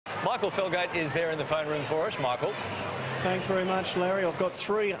Michael Felgate is there in the phone room for us. Michael. Thanks very much, Larry. I've got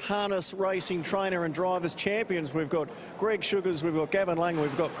three harness racing trainer and drivers champions. We've got Greg Sugars, we've got Gavin Lang,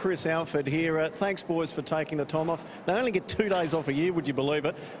 we've got Chris Alford here. Thanks, boys, for taking the time off. They only get 2 days off a year, would you believe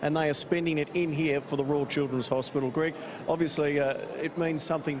it? And they are spending it in here for the Royal Children's Hospital. Greg, obviously it means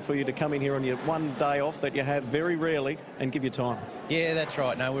something for you to come in here on your 1 day off that you have very rarely and give you time. Yeah, that's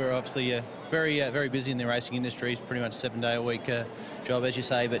right. No, we're obviously very busy in the racing industry. It's pretty much a 7-day-a-week job, as you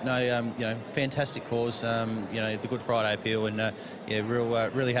say. But no, you know, fantastic cause. You know, the Good Friday appeal, and yeah,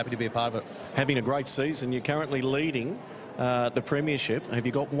 really happy to be a part of it. Having a great season. You're currently leading the premiership. Have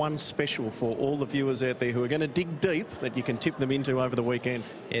you got one special for all the viewers out there who are going to dig deep that you can tip them into over the weekend?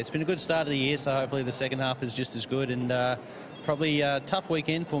 Yeah, it's been a good start of the year, so hopefully the second half is just as good. And probably a tough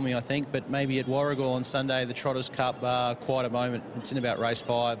weekend for me, I think, but maybe at Warragul on Sunday, the Trotters Cup, quite a moment. It's in about race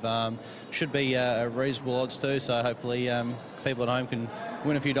 5. Should be a reasonable odds too, so hopefully people at home can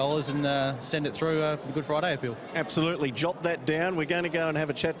win a few dollars and send it through for the Good Friday appeal. Absolutely. Jot that down. We're going to go and have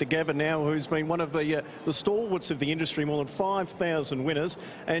a chat to Gavin now, who's been one of the stalwarts of the industry, more than 5,000 winners,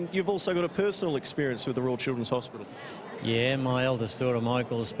 and you've also got a personal experience with the Royal Children's Hospital. Yeah, my eldest daughter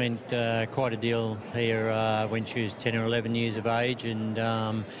Michael spent quite a deal here when she was 10 or 11 years of age,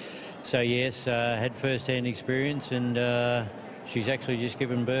 and so yes, had first-hand experience, and she's actually just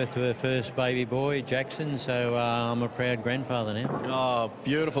given birth to her first baby boy, Jackson, so I'm a proud grandfather now. Oh,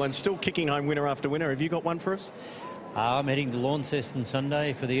 beautiful, and still kicking home winner after winner. Have you got one for us? I'm heading to Launceston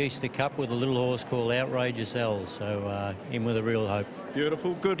Sunday for the Easter Cup with a little horse called Outrageous L, so in with a real hope.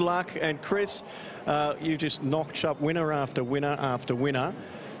 Beautiful, good luck. And Chris, you just knocked up winner after winner after winner.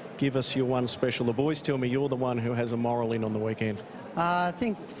 Give us your one special. The boys tell me you're the one who has a moral in on the weekend. I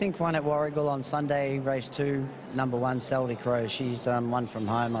think one at Warragul on Sunday, race 2, number 1, Salty Crow. She's one from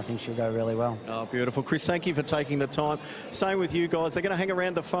home. I think she'll go really well. Oh, beautiful. Chris, thank you for taking the time. Same with you guys. They're going to hang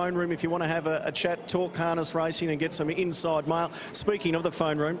around the phone room if you want to have a chat, talk harness racing and get some inside mail. Speaking of the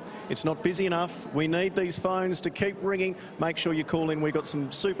phone room, it's not busy enough. We need these phones to keep ringing. Make sure you call in. We've got some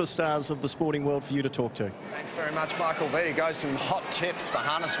superstars of the sporting world for you to talk to. Thanks very much, Michael. There you go. Some hot tips for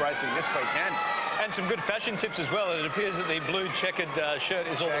harness racing this weekend. And some good fashion tips as well. It appears that the blue checkered shirt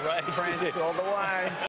is all the rage. All the way.